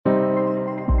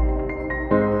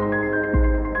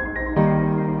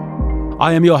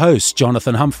I am your host,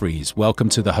 Jonathan Humphreys. Welcome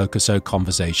to the Hokuso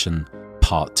Conversation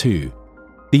Part 2.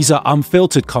 These are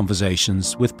unfiltered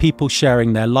conversations with people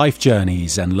sharing their life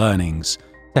journeys and learnings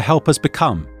to help us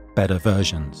become better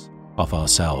versions of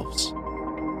ourselves.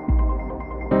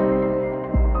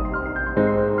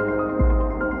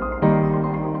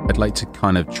 I'd like to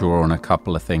kind of draw on a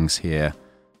couple of things here.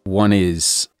 One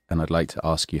is, and I'd like to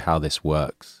ask you how this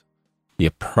works. The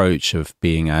approach of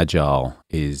being agile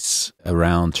is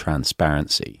around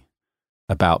transparency,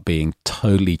 about being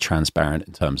totally transparent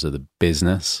in terms of the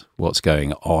business, what's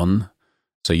going on.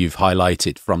 So you've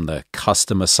highlighted from the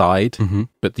customer side,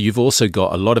 but you've also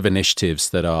got a lot of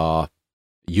initiatives that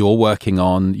you're working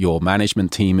on, your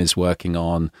management team is working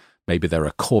on. Maybe there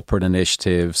are corporate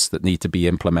initiatives that need to be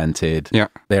implemented. Yeah.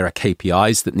 There are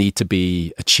KPIs that need to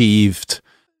be achieved.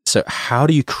 So how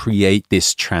do you create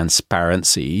this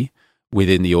transparency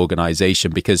within the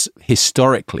organization? Because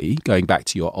historically, going back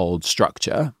to your old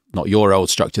structure, not your old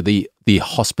structure, the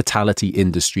hospitality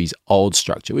industry's old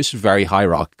structure, which is very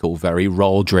hierarchical, very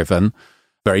role-driven,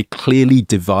 very clearly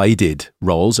divided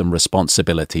roles and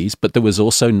responsibilities, but there was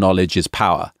also knowledge is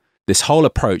power. This whole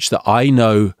approach that I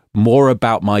know more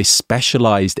about my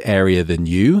specialized area than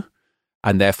you,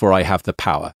 and therefore I have the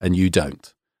power and you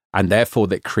don't. And therefore,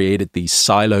 that created these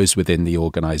silos within the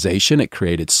organization. It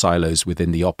created silos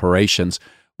within the operations,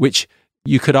 which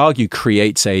you could argue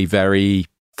creates a very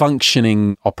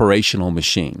functioning operational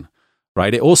machine,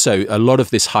 right? It also, a lot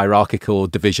of this hierarchical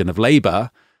division of labor,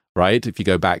 right? If you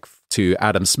go back to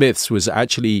Adam Smith's was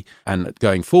actually, and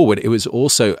going forward, it was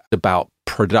also about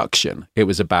production. It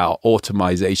was about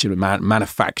automation,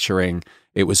 manufacturing.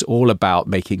 It was all about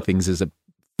making things as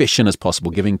efficient as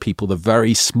possible, giving people the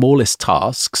very smallest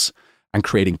tasks and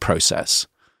creating process.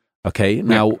 Okay.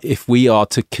 Now, if we are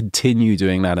to continue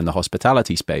doing that in the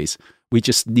hospitality space, we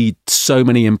just need so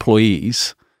many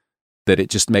employees that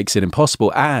it just makes it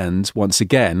impossible. And once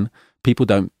again, people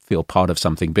don't feel part of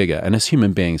something bigger. And as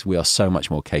human beings, we are so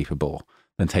much more capable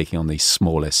than taking on these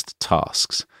smallest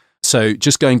tasks. So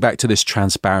just going back to this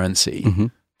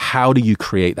transparency, how do you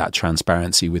create that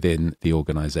transparency within the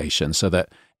organization so that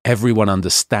everyone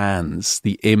understands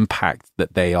the impact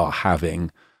that they are having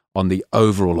on the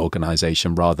overall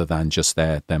organization rather than just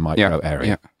their micro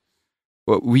area? Yeah.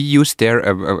 Well, we use there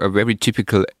a very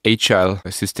typical agile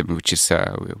system, which is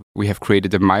we have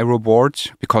created a Miro board,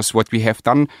 because what we have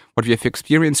done, what we have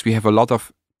experienced, we have a lot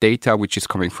of data which is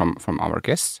coming from our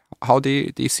guests, how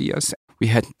they see us. We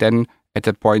had then at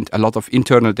that point a lot of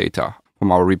internal data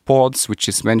from our reports, which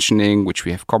is mentioning, which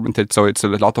we have commented. So it's a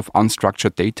lot of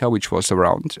unstructured data which was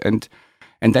around. And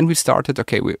then we started,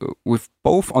 with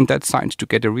both on that side to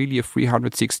get a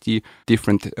 360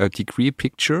 different degree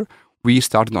picture. We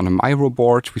started on a Miro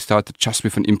board. We started just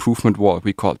with an improvement wall,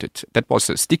 we called it. That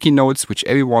was a sticky notes, which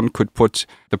everyone could put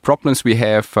the problems we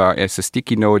have as a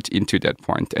sticky note into that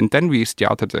point. And then we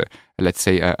started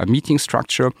a meeting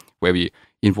structure where we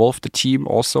involved the team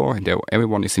also, and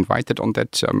everyone is invited on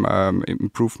that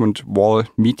improvement wall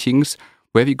meetings,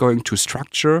 where we're going to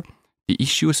structure the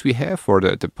issues we have or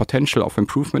the potential of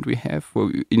improvement we have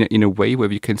in a way where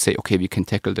we can say, okay, we can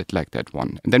tackle that like that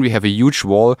one. And then we have a huge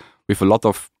wall with a lot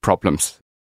of problems.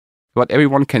 But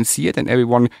everyone can see it and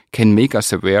everyone can make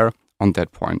us aware on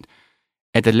that point.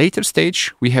 At a later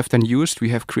stage, we have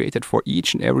created for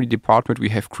each and every department, we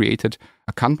have created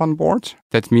a Kanban board.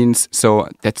 That means, so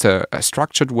that's a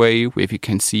structured way where we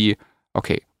can see,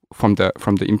 okay, from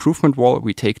the improvement wall,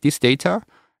 we take this data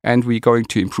and we're going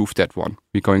to improve that one.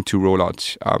 We're going to roll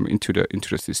out into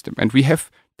the system. And we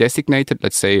have designated,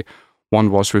 let's say,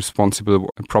 one was responsible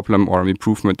problem or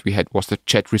improvement we had was the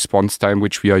chat response time,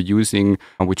 which we are using,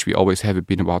 which we always have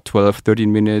been about 12,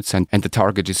 13 minutes, and the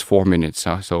target is 4 minutes.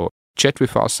 So chat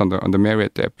with us on the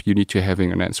Marriott app, you need to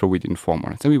having an answer within 4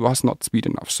 minutes. And it was not speed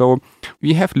enough. So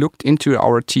we have looked into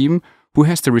our team who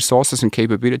has the resources and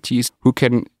capabilities, who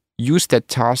can use that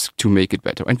task to make it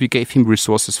better. And we gave him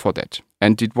resources for that.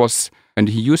 And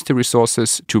he used the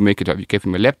resources to make it up. We gave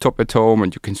him a laptop at home,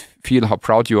 and you can feel how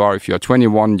proud you are. If you're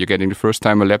 21, you're getting the first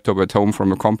time a laptop at home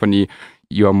from a company,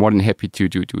 you are more than happy to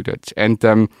do that.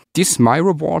 And this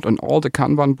Miro board and all the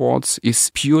Kanban boards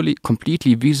is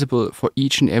completely visible for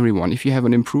each and everyone. If you have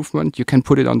an improvement, you can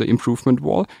put it on the improvement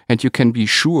wall, and you can be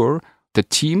sure the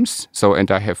teams,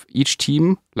 and I have each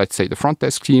team, let's say the front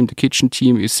desk team, the kitchen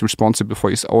team is responsible for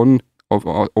his own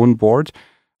board.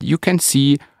 You can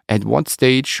see at what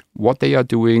stage, what they are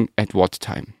doing, at what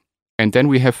time. And then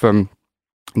we have, then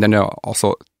there are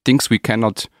also things we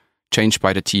cannot change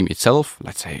by the team itself.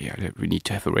 Let's say we need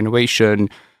to have a renovation,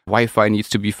 Wi-Fi needs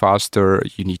to be faster,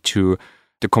 you need to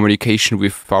the communication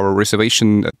with our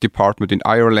reservation department in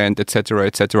Ireland,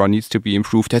 etc., needs to be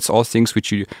improved. That's all things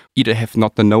which you either have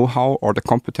not the know-how or the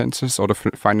competences or the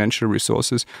financial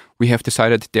resources. We have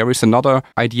decided there is another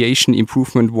ideation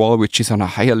improvement wall which is on a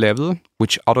higher level,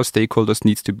 which other stakeholders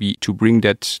needs to be to bring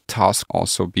that task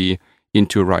also be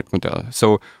into a right model.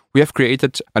 So we have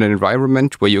created an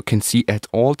environment where you can see at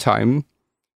all time,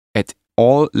 at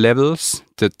all levels,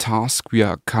 the task we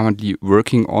are currently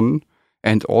working on,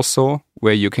 and also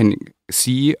where you can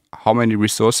see how many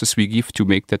resources we give to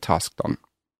make the task done.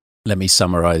 Let me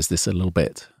summarize this a little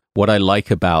bit. What I like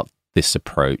about this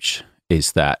approach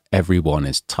is that everyone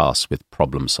is tasked with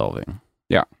problem solving.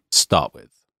 Yeah. Start with.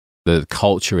 The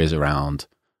culture is around,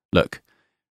 look,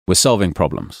 we're solving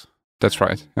problems. That's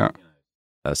right. Yeah.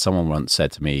 Someone once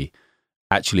said to me,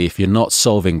 actually, if you're not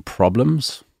solving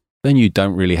problems, then you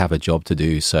don't really have a job to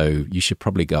do. So you should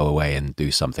probably go away and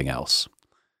do something else.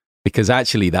 Because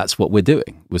actually, that's what we're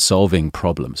doing. We're solving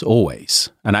problems always.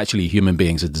 And actually, human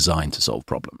beings are designed to solve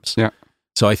problems. Yeah.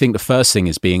 So I think the first thing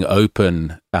is being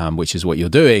open, which is what you're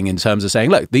doing in terms of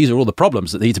saying, look, these are all the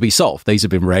problems that need to be solved. These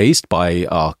have been raised by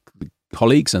our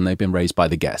colleagues and they've been raised by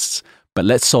the guests. But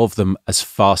let's solve them as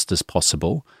fast as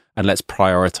possible. And let's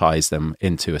prioritize them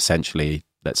into essentially,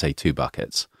 let's say, 2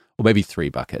 buckets or maybe 3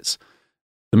 buckets.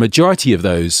 The majority of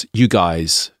those, you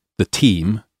guys, the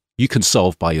team, you can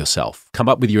solve by yourself. Come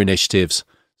up with your initiatives,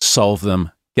 solve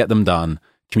them, get them done,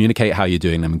 communicate how you're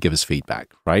doing them and give us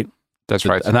feedback, right? That's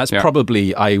right. And that's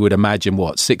probably, I would imagine,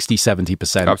 60,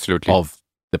 70% Absolutely. of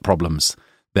the problems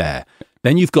there.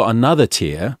 Then you've got another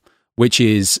tier, which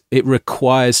is it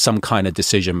requires some kind of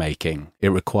decision making. It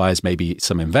requires maybe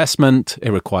some investment.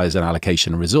 It requires an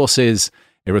allocation of resources.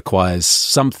 It requires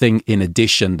something in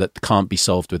addition that can't be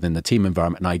solved within the team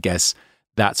environment. And I guess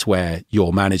that's where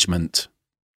your management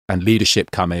and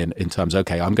leadership come in terms of,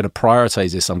 okay, I'm going to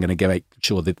prioritize this. I'm going to make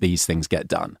sure that these things get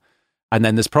done. And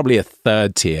then there's probably a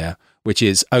third tier, which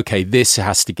is, okay, this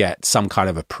has to get some kind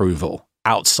of approval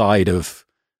outside of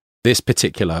this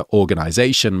particular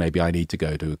organization. Maybe I need to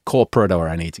go to corporate or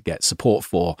I need to get support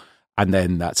for. And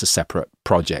then that's a separate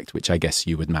project, which I guess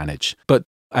you would manage. But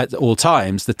at all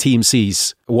times, the team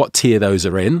sees what tier those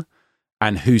are in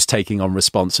and who's taking on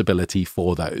responsibility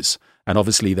for those. And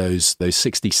obviously those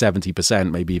 60,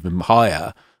 70%, maybe even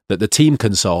higher, that the team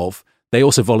can solve, they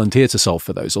also volunteer to solve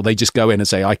for those, or they just go in and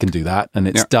say, I can do that, and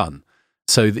it's done.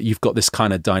 So that you've got this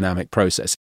kind of dynamic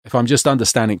process. If I'm just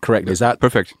understanding correctly, is that...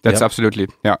 Perfect. That's absolutely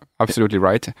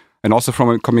right. And also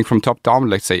coming from top down,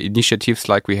 let's say initiatives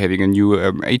like we're having a new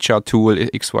HR tool,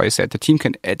 XYZ, the team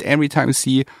can at every time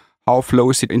see how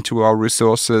flows it into our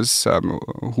resources,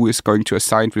 who is going to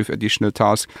assign with additional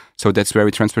tasks. So that's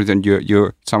very transparent, and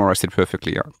you summarized it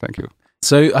perfectly. Yeah, thank you.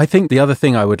 So I think the other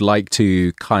thing I would like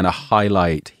to kind of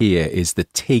highlight here is the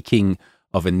taking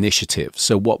of initiative.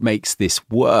 So what makes this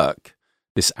work,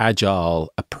 this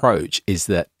agile approach, is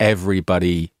that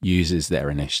everybody uses their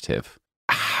initiative.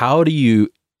 How do you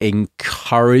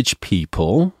encourage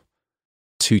people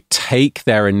to take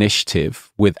their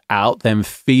initiative without them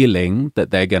feeling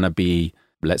that they're going to be,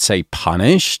 let's say,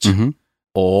 punished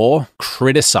or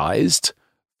criticized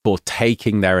for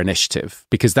taking their initiative?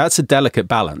 Because that's a delicate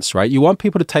balance, right? You want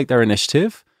people to take their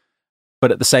initiative,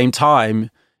 but at the same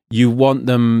time, you want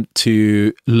them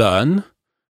to learn.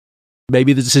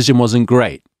 Maybe the decision wasn't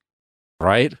great,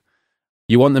 right?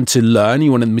 You want them to learn.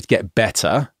 You want them to get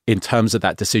better in terms of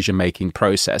that decision-making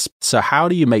process. So how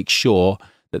do you make sure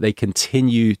that they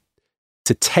continue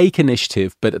to take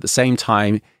initiative, but at the same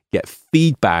time get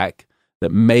feedback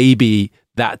that maybe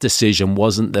that decision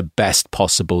wasn't the best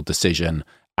possible decision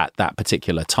at that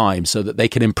particular time, so that they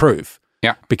can improve?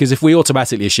 Yeah. Because if we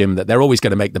automatically assume that they're always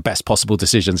going to make the best possible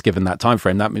decisions given that time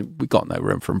frame, that means we've got no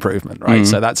room for improvement, right?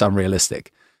 So that's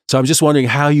unrealistic. So I'm just wondering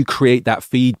how you create that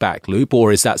feedback loop,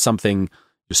 or is that something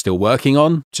you're still working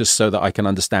on, just so that I can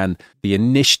understand the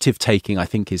initiative taking, I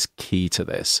think, is key to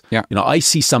this. Yeah. You know, I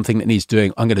see something that needs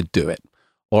doing, I'm going to do it.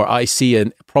 Or I see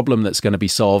a problem that's going to be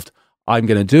solved, I'm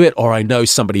going to do it. Or I know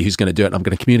somebody who's going to do it, and I'm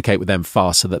going to communicate with them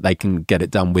fast so that they can get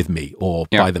it done with me or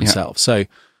by themselves. So,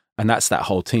 and that's that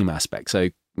whole team aspect. So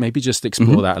maybe just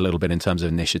explore that a little bit in terms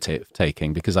of initiative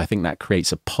taking, because I think that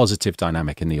creates a positive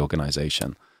dynamic in the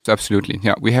organization. Absolutely.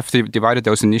 Yeah, we have divided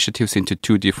those initiatives into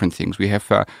 2 different things. We have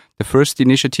the first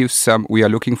initiatives we are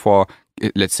looking for.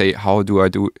 Let's say, how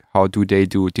do they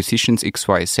do decisions X,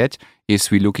 Y, Z?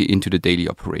 Is we looking into the daily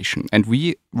operation, and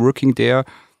we're working there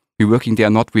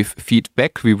not with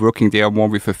feedback. We're working there more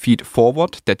with a feed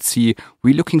forward.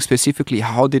 We're looking specifically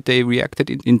how did they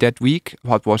reacted in that week,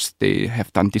 what was they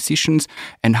have done decisions,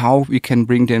 and how we can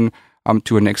bring them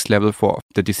to a next level for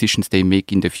the decisions they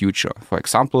make in the future. For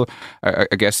example,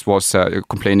 a guest was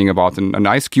complaining about an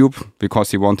ice cube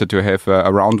because he wanted to have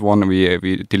a round one.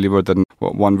 We delivered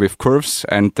one with curves,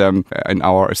 and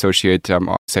our associate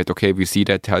said, okay, we see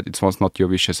that it was not your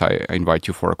wishes. I invite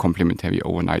you for a complimentary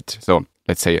overnight. So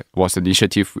let's say it was an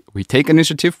initiative. We take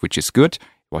initiative, which is good.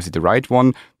 Was it the right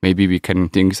one? Maybe we can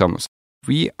think some.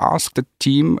 We ask the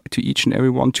team, to each and every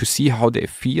one, to see how they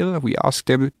feel. We ask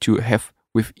them to have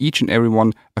with each and every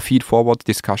one a feed-forward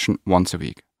discussion once a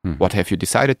week. What have you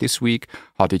decided this week?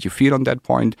 How did you feel on that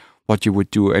point? What you would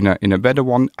do in a better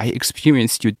one? I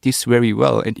experienced you this very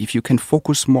well, and if you can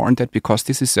focus more on that, because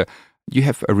this is you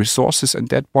have resources in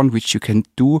that one which you can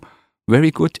do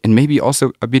very good, and maybe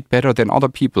also a bit better than other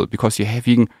people, because you're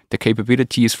having the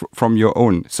capabilities from your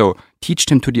own. So teach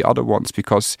them to the other ones,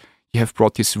 because you have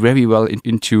brought this very well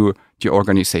into the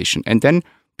organization. And then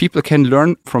people can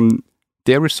learn from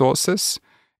their resources,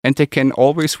 and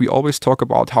we always talk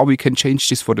about how we can change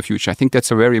this for the future. I think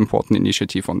that's a very important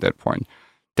initiative on that point.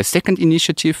 The second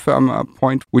initiative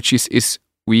point, which is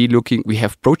we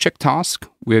have project task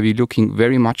where we're looking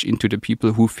very much into the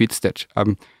people who fits that.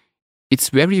 It's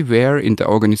very rare in the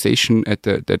organization that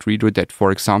Redo that,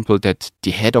 for example, that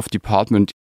the head of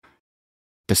department,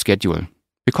 the schedule,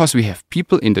 because we have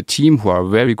people in the team who are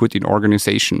very good in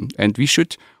organization, and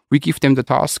we give them the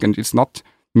task, and it's not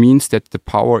means that the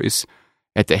power is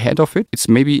at the head of it.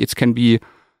 It can be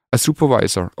a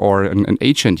supervisor or an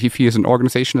agent. If he is an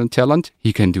organizational talent,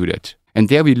 he can do that. And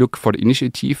there we look for the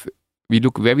initiative. We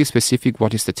look very specific,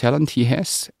 what is the talent he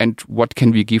has and what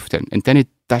can we give them. And then it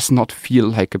does not feel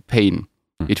like a pain.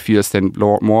 It feels then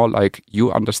more like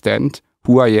you understand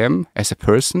who I am as a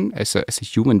person, as a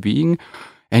human being,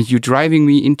 and you're driving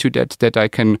me into that I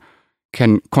can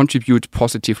contribute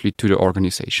positively to the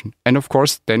organization. And of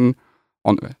course, then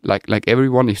like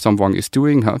everyone, if someone is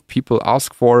doing, people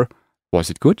ask for, was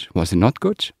it good? Was it not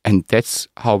good? And that's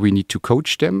how we need to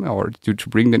coach them, or to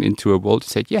bring them into a world to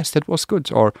say, yes, that was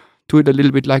good, or do it a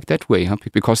little bit like that way,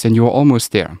 because then you're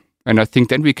almost there. And I think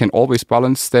then we can always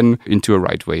balance then into a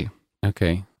right way.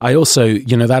 Okay. I also,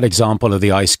 that example of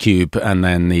the ice cube and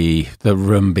then the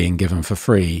room being given for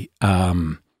free,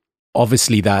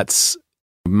 obviously that's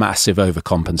massive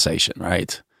overcompensation,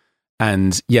 right?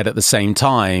 And yet at the same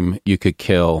time, you could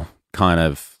kill kind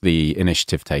of the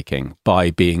initiative taking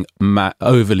by being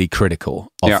overly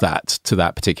critical of that to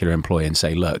that particular employee and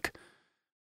say, look,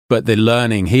 but the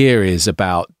learning here is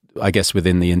about, I guess,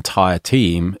 within the entire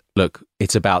team, look,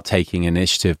 it's about taking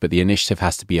initiative, but the initiative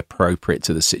has to be appropriate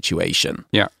to the situation.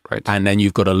 Yeah, right. And then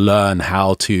you've got to learn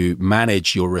how to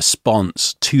manage your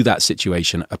response to that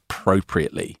situation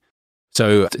appropriately.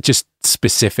 So just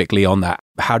specifically on that,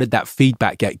 how did that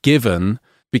feedback get given?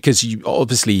 Because you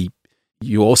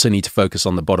also need to focus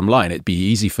on the bottom line. It'd be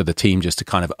easy for the team just to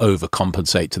kind of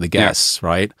overcompensate to the guests,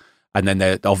 right? And then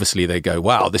they go,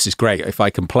 wow, this is great. If I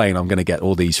complain, I'm going to get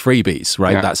all these freebies,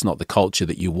 right? Yeah. That's not the culture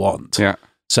that you want. Yeah.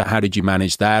 So how did you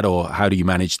manage that? Or how do you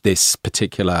manage this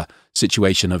particular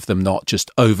situation of them not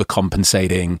just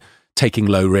overcompensating, taking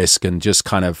low risk and just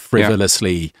kind of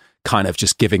frivolously kind of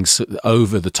just giving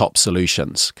over the top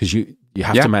solutions? Because you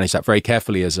have to manage that very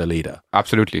carefully as a leader.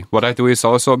 Absolutely. What I do is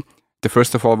also,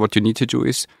 first of all, what you need to do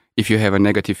is, if you have a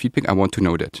negative feedback, I want to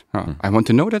know that. I want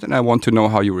to know that, and I want to know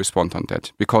how you respond on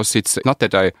that. Because it's not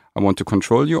that I want to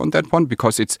control you on that one,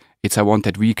 because it's I want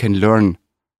that we can learn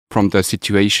from the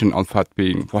situation of that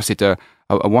being. Was it a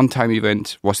one-time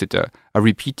event? Was it a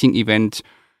repeating event?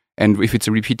 And if it's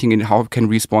a repeating event, how can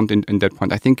we respond in that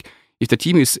point? I think if the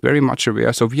team is very much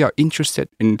aware, so we are interested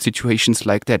in situations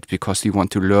like that because we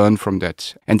want to learn from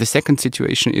that. And the second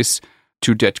situation is,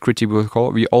 to that critical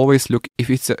call, we always look, if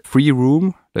it's a free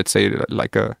room, let's say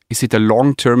is it a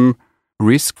long-term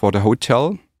risk for the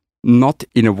hotel? Not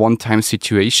in a one-time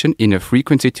situation, in a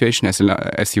frequent situation,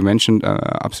 as you mentioned,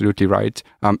 absolutely right.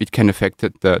 It can affect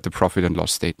the profit and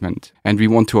loss statement, and we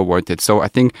want to avoid that. So I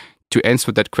think to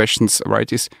answer that questions,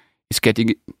 right, is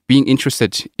being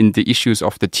interested in the issues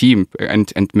of the team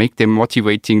and make them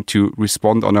motivating to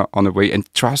respond on a way,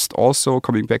 and trust also,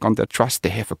 coming back on that trust, they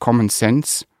have a common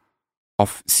sense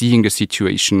of seeing the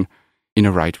situation in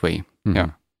a right way. Mm-hmm. Yeah.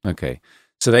 Okay.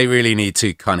 So they really need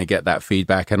to kind of get that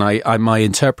feedback. And I my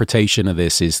interpretation of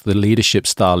this is the leadership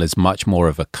style is much more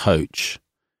of a coach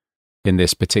in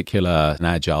this particular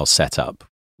agile setup.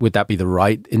 Would that be the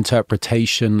right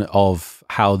interpretation of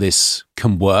how this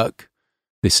can work,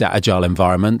 this agile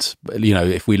environment?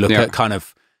 If we look at kind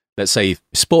of, let's say,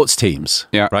 sports teams,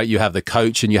 right? You have the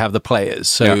coach and you have the players.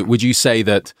 So would you say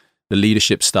that the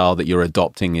leadership style that you're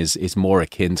adopting is more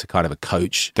akin to kind of a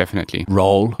coach definitely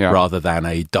role rather than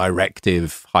a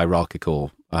directive hierarchical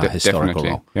historical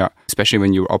role. Yeah, especially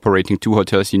when you're operating 2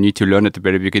 hotels, you need to learn at the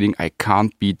very beginning, I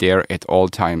can't be there at all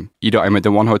time. Either I'm at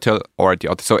the one hotel or at the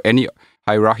other. So any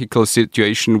hierarchical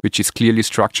situation which is clearly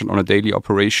structured on a daily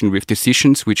operation with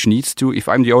decisions which needs to, if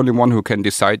I'm the only one who can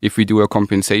decide if we do a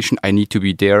compensation, I need to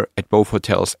be there at both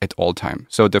hotels at all time.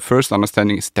 So the first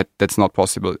understanding is that that's not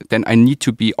possible. Then I need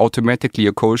to be automatically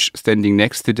a coach standing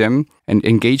next to them and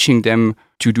engaging them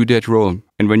to do that role.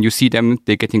 And when you see them,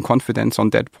 they're getting confidence on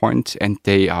that point and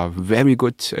they are very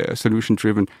good solution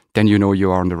driven, then you know you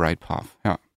are on the right path.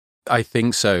 Yeah, I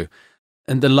think so.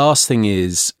 And the last thing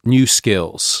is new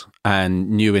skills and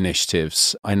new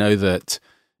initiatives. I know that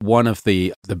one of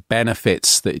the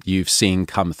benefits that you've seen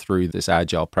come through this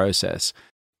agile process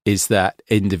is that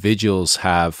individuals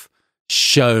have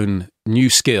shown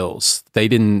new skills they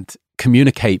didn't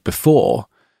communicate before,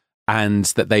 and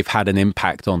that they've had an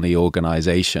impact on the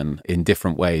organization in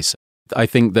different ways. I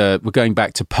think that we're going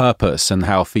back to purpose and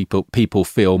how people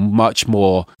feel much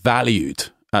more valued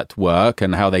at work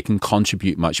and how they can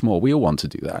contribute much more. We all want to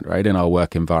do that, right, in our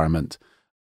work environment.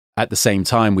 At the same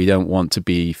time, we don't want to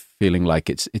be feeling like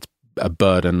it's a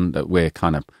burden that we're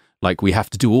kind of like we have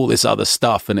to do all this other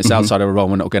stuff and it's outside of our role,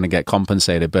 we're not going to get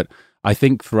compensated. But I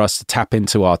think for us to tap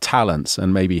into our talents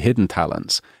and maybe hidden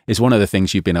talents is one of the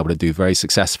things you've been able to do very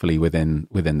successfully within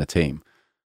the team.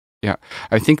 Yeah,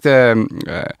 I think to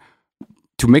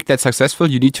make that successful,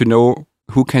 you need to know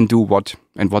who can do what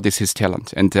and what is his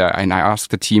talent. And I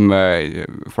asked the team,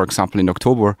 for example, in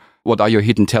October, what are your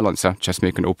hidden talents? Just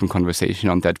make an open conversation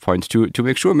on that point to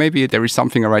make sure maybe there is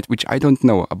something right which I don't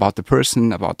know about the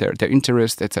person, about their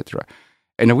interest, etc.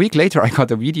 And a week later, I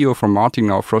got a video from Martin,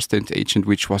 our Frosted agent,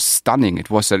 which was stunning.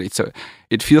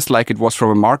 It feels like it was from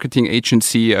a marketing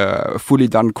agency, a fully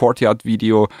done courtyard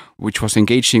video, which was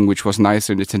engaging, which was nice.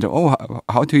 And it said, "Oh,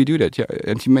 how do you do that?" Yeah,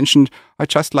 and he mentioned, "I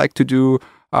just like to do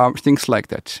things like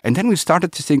that." And then we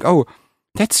started to think, "Oh,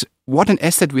 that's what an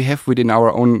asset we have in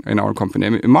our company." I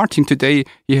mean, Martin today,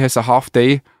 he has a half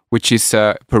day, which is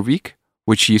per week,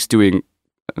 which he's doing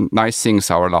nice things.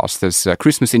 There's a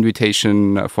Christmas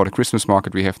invitation for the Christmas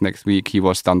market we have next week. He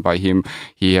was done by him.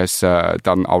 He has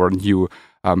done our new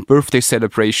birthday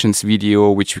celebrations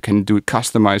video, which we can do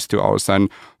customized to our son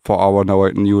for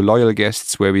our new loyal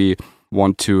guests, where we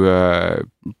want to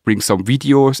bring some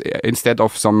videos instead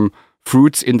of some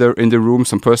fruits in the room,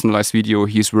 some personalized video.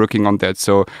 He's working on that.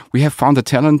 So we have found a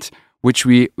talent which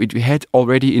we had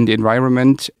already in the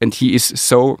environment, and he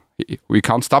is we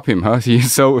can't stop him. He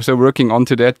is so working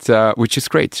onto that, which is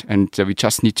great, and we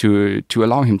just need to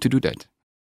allow him to do that.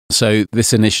 So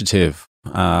this initiative,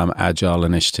 Agile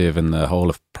initiative, and the whole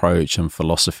approach and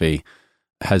philosophy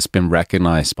has been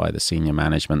recognized by the senior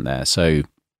management there. So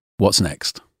what's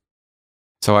next?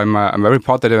 So I'm very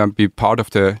proud that I'll be part of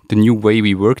the new way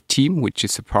we work team, which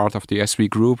is a part of the S3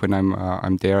 group, and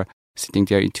I'm there sitting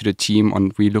there into the team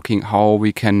on relooking how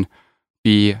we can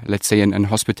be, let's say, in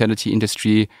hospitality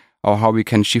industry, or how we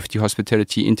can shift the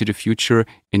hospitality into the future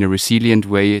in a resilient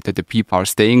way, that the people are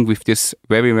staying with this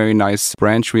very, very nice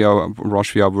branch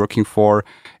Roche we are working for,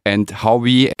 and how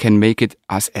we can make it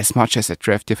as much as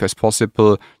attractive as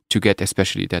possible to get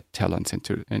especially that talent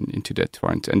into that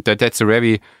point. And that's a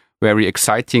very, very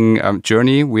exciting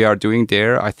journey we are doing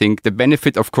there. I think the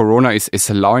benefit of Corona is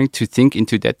allowing to think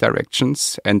into that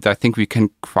directions. And I think we can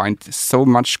find so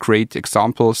much great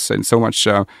examples and so much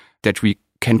that we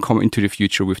can come into the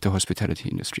future with the hospitality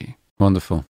industry.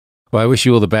 Wonderful. Well, I wish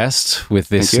you all the best with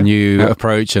this new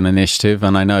approach and initiative.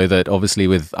 And I know that obviously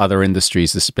with other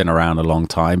industries, this has been around a long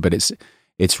time, but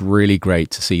it's really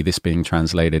great to see this being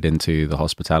translated into the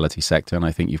hospitality sector. And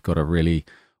I think you've got a really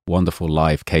wonderful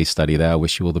live case study there. I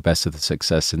wish you all the best of the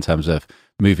success in terms of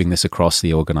moving this across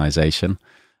the organization.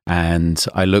 And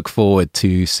I look forward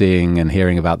to seeing and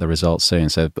hearing about the results soon.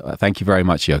 So thank you very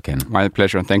much, Jochen. My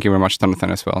pleasure. And thank you very much,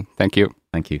 Jonathan, as well. Thank you.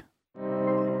 Thank you.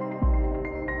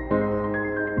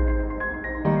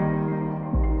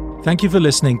 Thank you for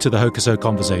listening to the Hokuso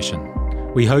Conversation.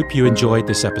 We hope you enjoyed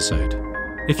this episode.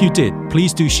 If you did,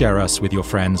 please do share us with your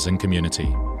friends and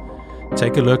community.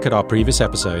 Take a look at our previous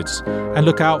episodes and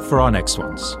look out for our next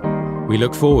ones. We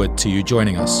look forward to you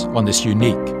joining us on this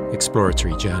unique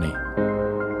exploratory journey.